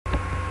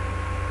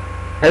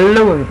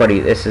Hello everybody,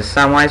 this is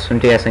Samwise from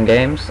DSN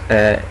Games.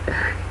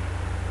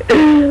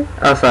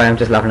 Oh sorry, I'm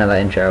just laughing at that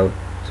intro.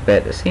 It's a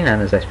bit senile,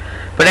 is it?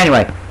 But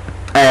anyway,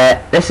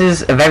 this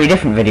is a very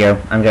different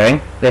video I'm doing.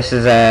 This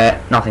is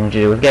nothing to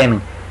do with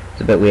gaming.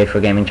 It's a bit weird for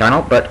a gaming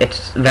channel, but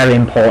it's very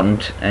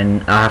important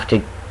and I have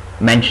to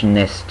mention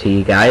this to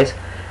you guys.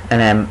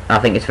 And I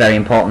think it's very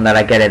important that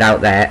I get it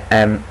out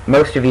there.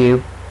 Most of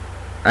you,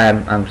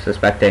 I'm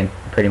suspecting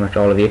pretty much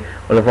all of you,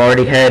 will have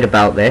already heard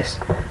about this.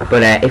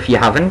 But if you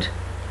haven't,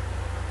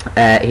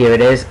 here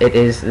it is. It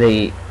is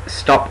the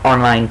Stop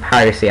Online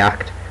Piracy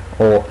Act,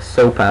 or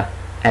Sopa,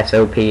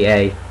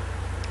 S-O-P-A.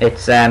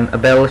 It's a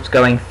bill that's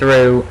going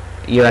through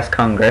US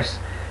Congress.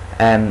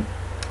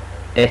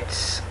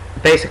 It's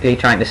basically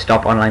trying to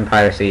stop online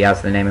piracy,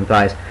 as the name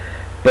implies,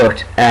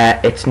 but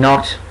it's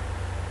not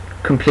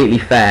completely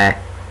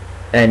fair.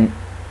 And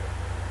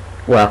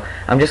well,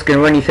 I'm just going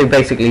to run you through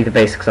basically the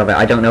basics of it.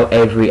 I don't know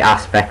every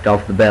aspect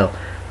of the bill,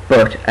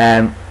 but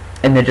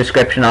in the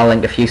description I'll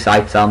link a few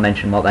sites. I'll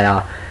mention what they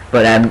are,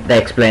 but they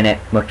explain it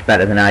much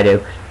better than I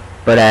do.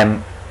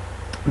 But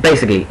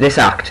basically, this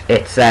act,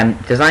 it's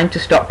designed to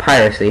stop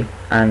piracy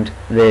and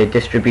the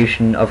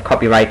distribution of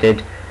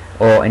copyrighted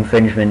or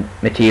infringement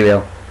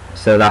material.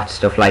 So that's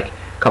stuff like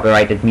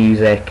copyrighted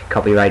music,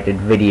 copyrighted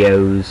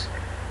videos,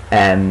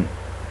 I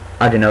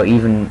don't know,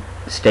 even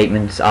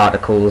statements,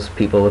 articles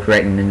people have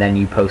written and then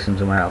you post them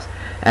somewhere else.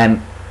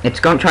 It's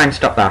going to try and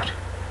stop that.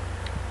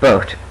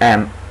 But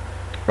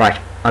right,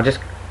 I'll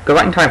just go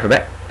back in time for a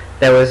bit.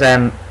 There was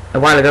a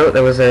while ago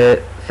there was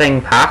a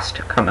thing passed,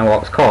 I can't remember what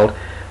it was called,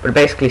 but it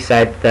basically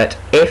said that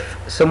if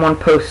someone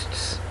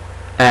posts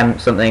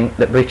something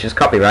that breaches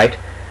copyright,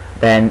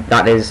 then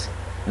that is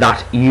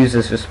that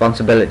user's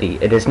responsibility.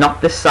 It is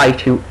not the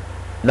site who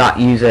that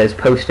user is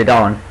posted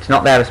on. It's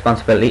not their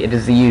responsibility, it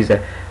is the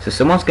user. So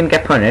someone's going to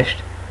get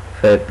punished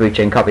for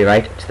breaching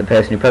copyright. It's the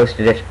person who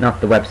posted it,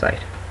 not the website.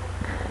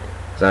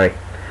 Sorry.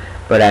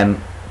 But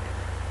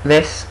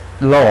this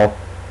law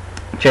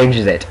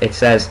changes it. It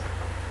says,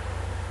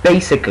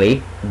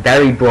 basically,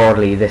 very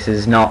broadly, this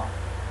is not,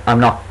 I'm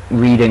not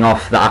reading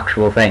off the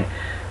actual thing,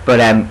 but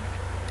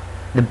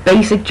the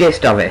basic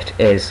gist of it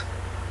is,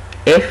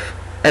 if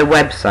a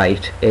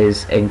website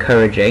is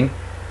encouraging,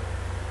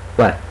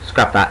 well,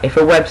 scrap that, if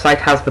a website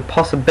has the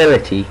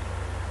possibility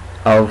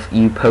of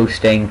you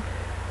posting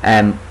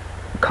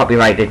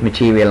copyrighted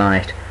material on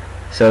it,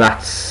 so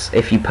that's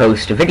if you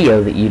post a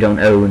video that you don't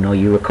own, or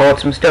you record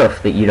some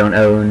stuff that you don't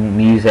own,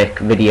 music,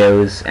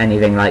 videos,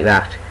 anything like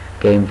that,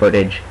 game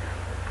footage,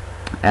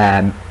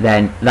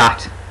 then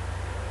that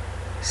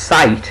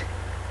site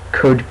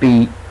could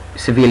be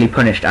severely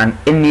punished and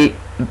in the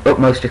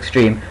utmost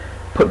extreme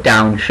put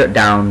down, shut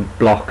down,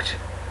 blocked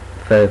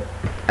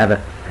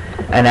forever.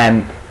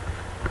 And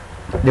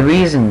the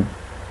reason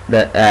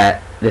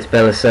that this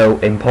bill is so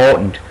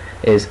important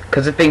is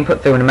because it's being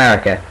put through in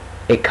America.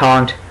 It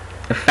can't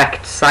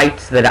affect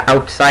sites that are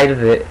outside of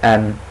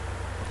the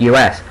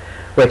US,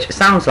 which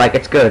sounds like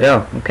it's good.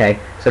 Oh, okay,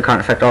 so it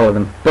can't affect all of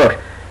them, but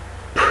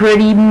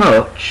pretty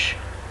much,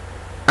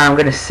 I'm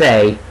going to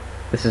say,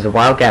 this is a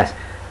wild guess,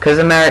 because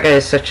America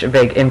is such a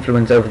big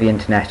influence over the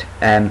internet,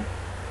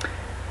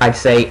 I'd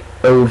say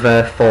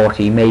over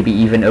 40, maybe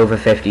even over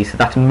 50, so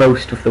that's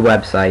most of the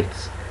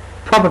websites.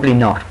 Probably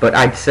not, but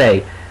I'd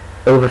say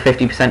over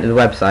 50% of the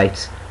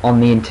websites on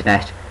the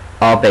internet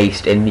are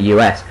based in the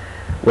US,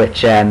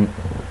 which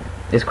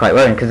is quite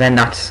worrying, because then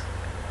that's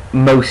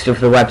most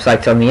of the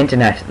websites on the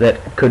internet that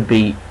could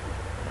be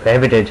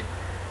prohibited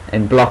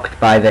and blocked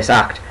by this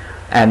act.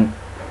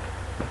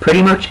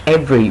 Pretty much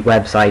every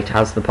website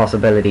has the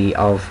possibility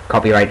of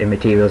copyrighted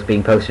materials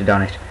being posted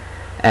on it.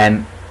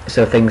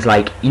 So things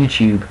like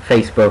YouTube,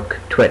 Facebook,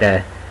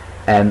 Twitter,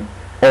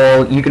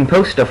 or you can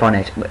post stuff on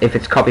it. If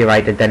it's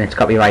copyrighted, then it's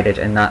copyrighted,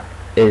 and that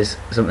is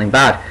something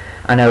bad.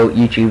 I know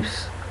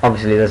YouTube's,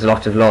 obviously there's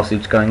lots of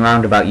lawsuits going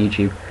around about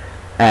YouTube,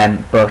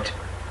 but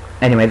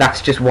anyway,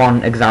 that's just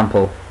one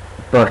example.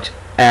 But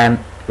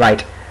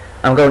right,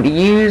 I'm going to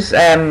use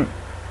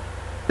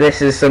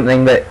this is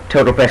something that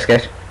Total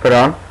Biscuit put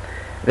on.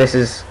 This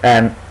is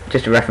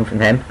just a reference from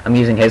him. I'm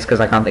using his because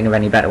I can't think of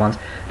any better ones.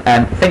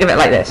 Think of it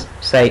like this.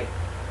 Say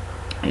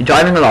you're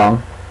driving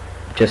along,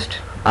 just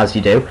as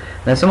you do,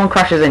 then someone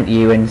crashes into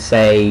you in,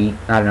 say,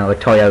 I don't know, a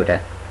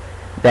Toyota.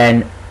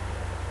 Then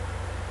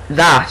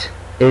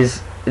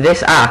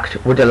this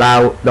act would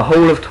allow the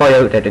whole of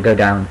Toyota to go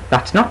down.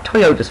 That's not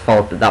Toyota's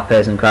fault that that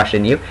person crashed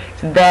into you.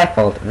 It's their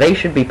fault. They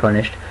should be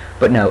punished.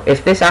 But no,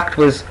 if this act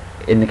was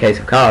in the case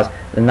of cars,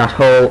 then the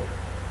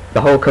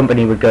whole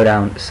company would go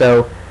down.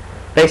 So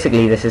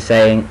basically this is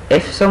saying,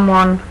 if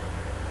someone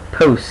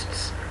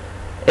posts,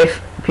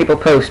 if people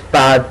post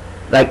bad,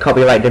 like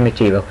copyrighted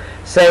material,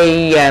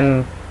 say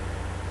there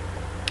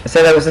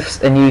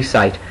was a news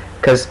site,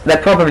 because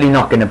they're probably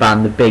not going to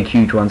ban the big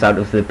huge ones out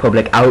of the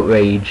public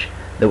outrage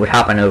that would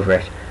happen over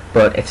it,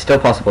 but it's still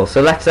possible.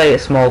 So let's say a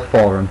small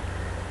forum,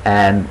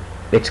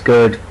 it's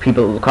good,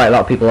 quite a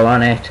lot of people are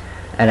on it,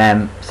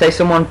 and say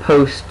someone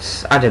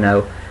posts, I don't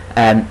know,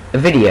 a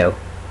video,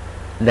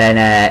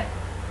 then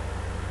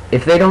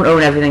if they don't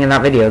own everything in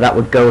that video, that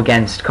would go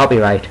against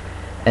copyright,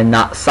 and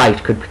that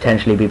site could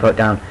potentially be put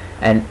down.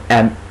 And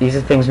these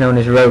are things known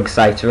as rogue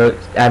sites,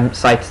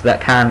 sites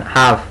that can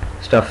have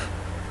stuff,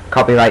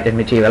 copyrighted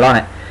material on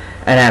it.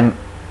 And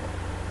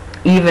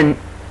even,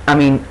 I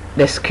mean,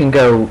 this can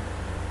go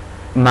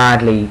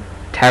madly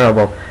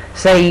terrible.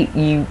 Say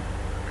you,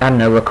 I don't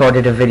know,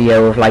 recorded a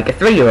video of like a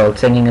 3-year-old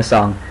singing a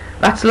song.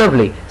 That's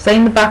lovely. Say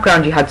in the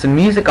background you had some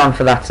music on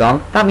for that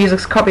song. That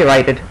music's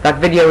copyrighted. That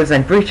video is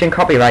then breaching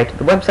copyright.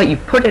 The website you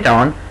put it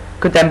on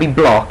could then be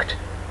blocked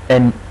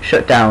and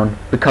shut down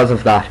because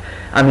of that.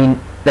 I mean,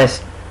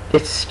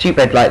 it's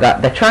stupid like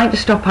that. They're trying to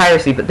stop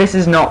piracy, but this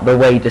is not the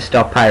way to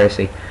stop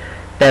piracy.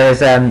 There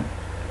is, I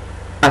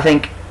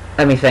think,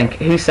 let me think,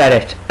 who said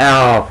it?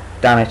 Oh,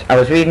 damn it. I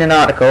was reading an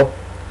article.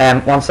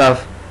 Once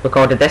I've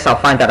recorded this, I'll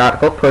find that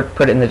article,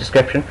 put it in the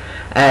description.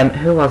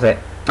 Who was it?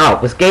 Oh,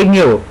 it was Gabe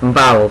Newell from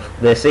Valve,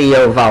 the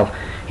CEO of Valve.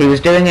 He was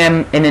doing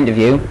an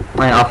interview.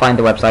 I'll find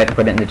the website and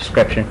put it in the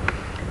description.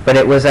 But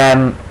it was,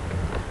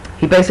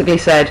 he basically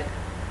said,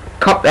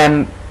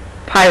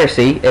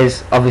 piracy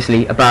is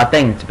obviously a bad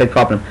thing, it's a big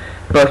problem,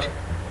 but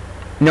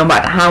no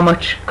matter how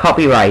much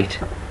copyright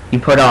you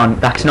put on,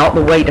 that's not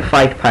the way to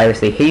fight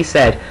piracy. He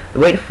said the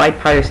way to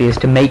fight piracy is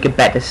to make a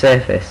better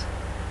service,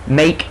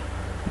 make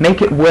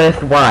it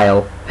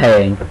worthwhile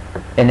paying.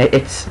 And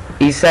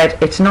he said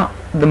it's not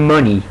the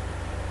money,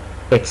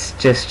 it's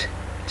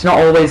not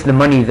always the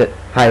money that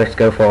pirates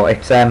go for,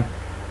 it's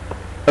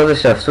other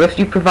stuff. So if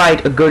you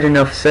provide a good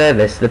enough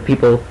service that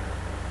people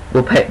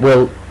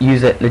will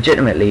use it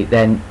legitimately,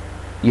 then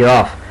you're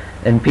off,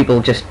 and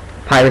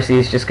piracy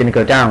is just going to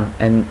go down.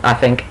 And I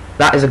think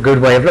that is a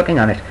good way of looking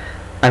at it.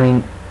 I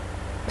mean,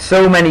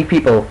 so many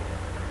people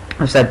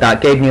have said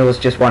that. Gabe Newell is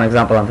just one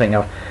example I'm thinking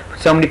of.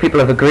 So many people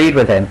have agreed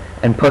with him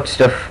and put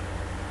stuff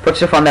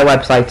on their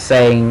website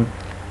saying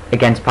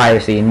against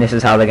piracy, and this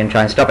is how they're going to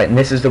try and stop it, and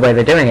this is the way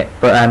they're doing it.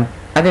 But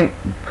I think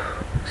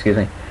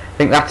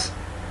that's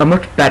a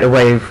much better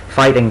way of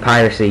fighting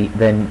piracy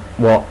than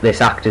what this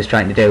act is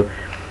trying to do.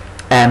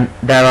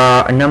 There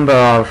are a number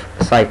of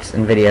sites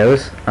and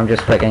videos. I'm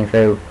just flicking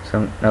through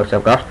some notes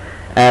I've got.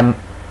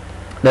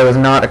 There was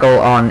an article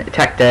on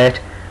TechDirt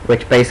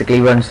which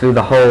basically runs through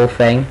the whole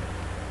thing.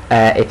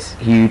 It's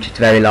huge, it's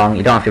very long,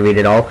 you don't have to read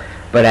it all,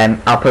 but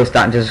I'll post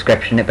that in the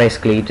description. It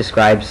basically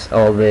describes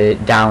all the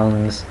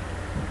downs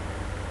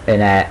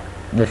and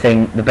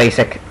the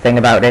basic thing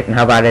about it and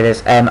how bad it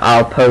is.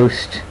 I'll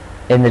put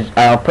in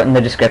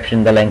the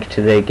description the link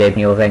to the Gabe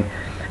Newell thing.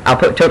 I'll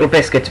put Total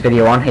Biscuit's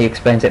video on. He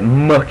explains it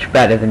much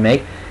better than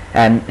me.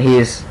 He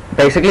is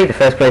basically the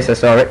first place I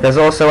saw it. There's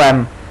also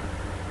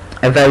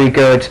a very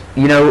good,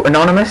 you know,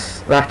 Anonymous,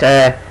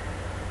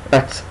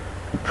 that's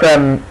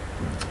from,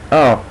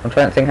 oh, I'm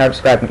trying to think how to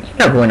describe them. You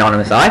know who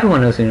Anonymous are. Everyone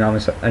knows who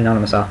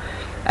Anonymous are.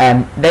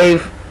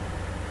 They've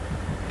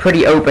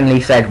pretty openly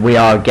said we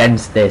are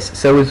against this.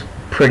 So is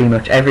pretty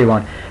much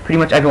everyone. Pretty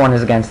much everyone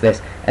is against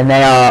this, and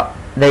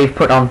they've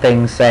put on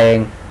things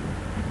saying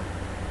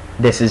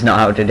this is not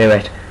how to do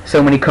it.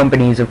 So many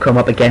companies have come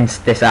up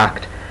against this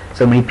act.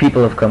 So many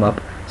people have come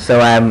up. So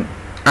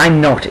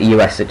I'm not a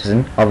US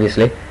citizen,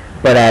 obviously,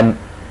 but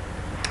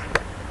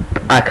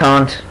I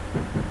can't.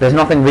 There's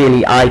nothing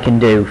really I can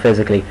do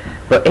physically.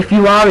 But if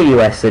you are a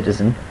US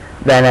citizen,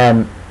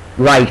 then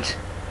write,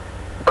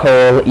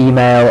 call,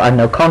 email, I don't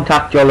know,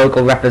 contact your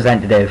local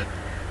representative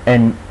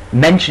and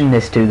mention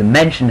this to them.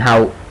 Mention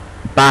how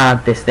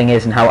bad this thing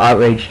is and how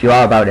outraged you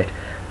are about it,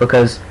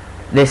 because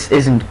this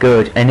isn't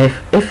good. And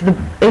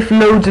if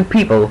loads of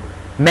people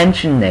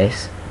mention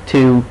this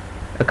to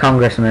a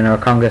congressman or a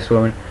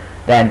congresswoman,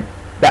 then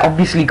they're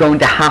obviously going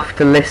to have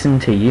to listen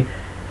to you.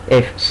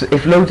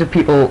 If loads of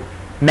people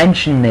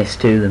mention this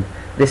to them,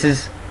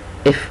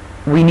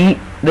 we need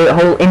the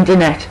whole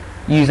internet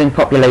using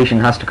population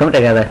has to come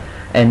together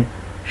and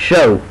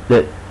show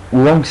that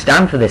we won't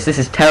stand for this. This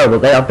is terrible.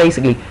 They are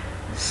basically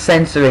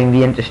censoring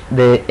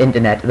the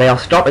internet. They are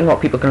stopping what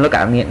people can look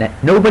at on the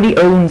internet. Nobody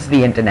owns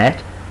the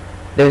internet.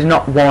 There's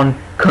not one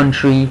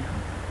country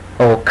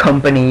or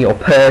company or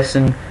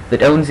person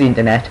that owns the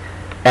internet.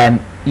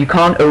 You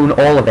can't own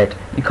all of it.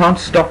 You can't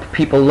stop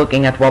people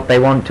looking at what they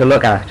want to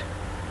look at.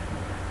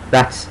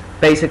 That's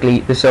basically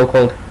the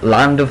so-called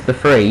land of the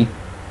free,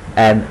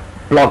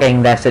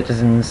 blogging their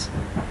citizens'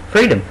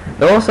 freedom.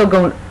 They're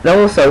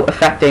also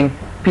affecting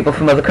people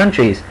from other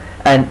countries.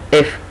 And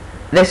if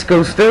this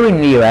goes through in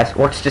the US,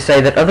 what's to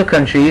say that other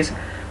countries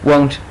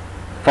won't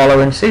follow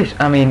in suit?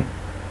 I mean,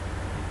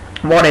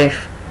 what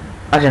if,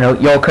 I don't know,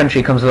 your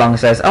country comes along and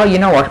says, oh, you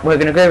know what, we're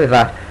going to agree with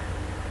that,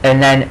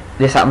 and then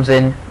this happens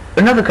in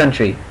another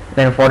country?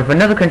 Then what if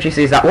another country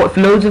sees that? What if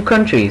loads of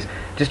countries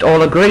just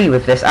all agree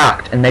with this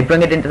act and they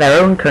bring it into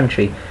their own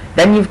country?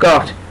 Then you've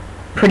got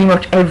pretty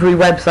much every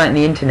website on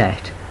the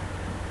internet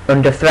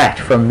under threat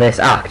from this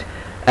act.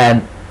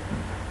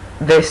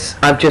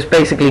 I've just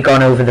basically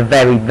gone over the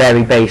very,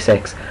 very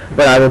basics,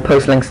 but I will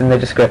post links in the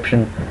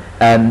description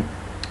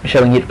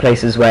showing you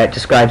places where it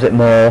describes it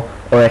more,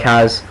 or it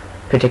has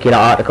particular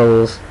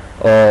articles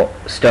or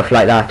stuff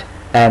like that.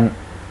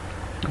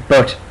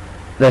 But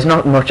there's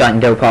not much I can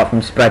do apart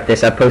from spread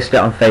this. I posted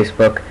it on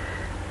Facebook,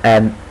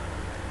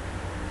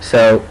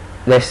 so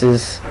this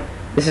is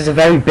a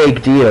very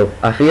big deal.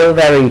 I feel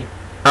very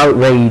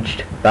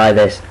outraged by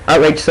this.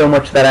 Outraged so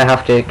much that I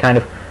have to kind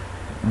of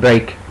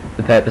break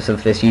the purpose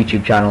of this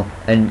YouTube channel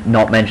and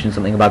not mention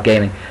something about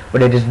gaming.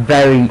 But it is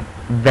very,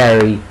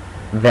 very,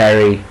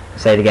 very,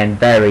 say it again,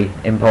 very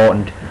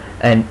important,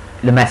 and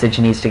the message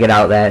needs to get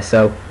out there.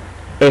 So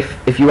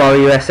if you are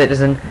a US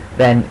citizen,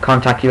 then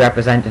contact your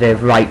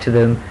representative, write to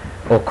them,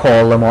 or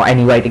call them, or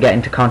any way to get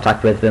into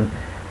contact with them.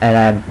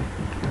 And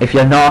if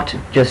you're not,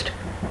 just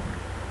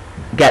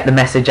get the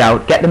message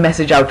out. Get the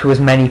message out to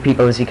as many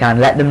people as you can.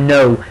 Let them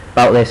know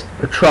about this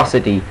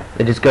atrocity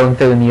that is going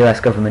through in the US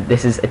government.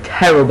 This is a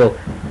terrible,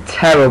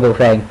 terrible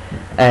thing,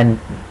 and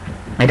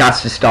it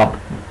has to stop.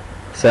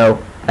 So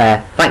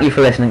thank you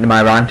for listening to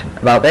my rant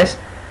about this.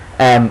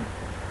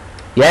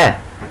 Yeah,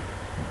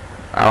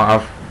 I don't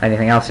have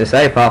anything else to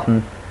say apart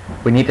from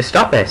we need to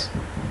stop this.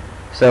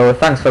 So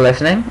thanks for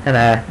listening,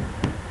 and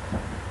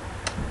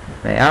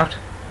out.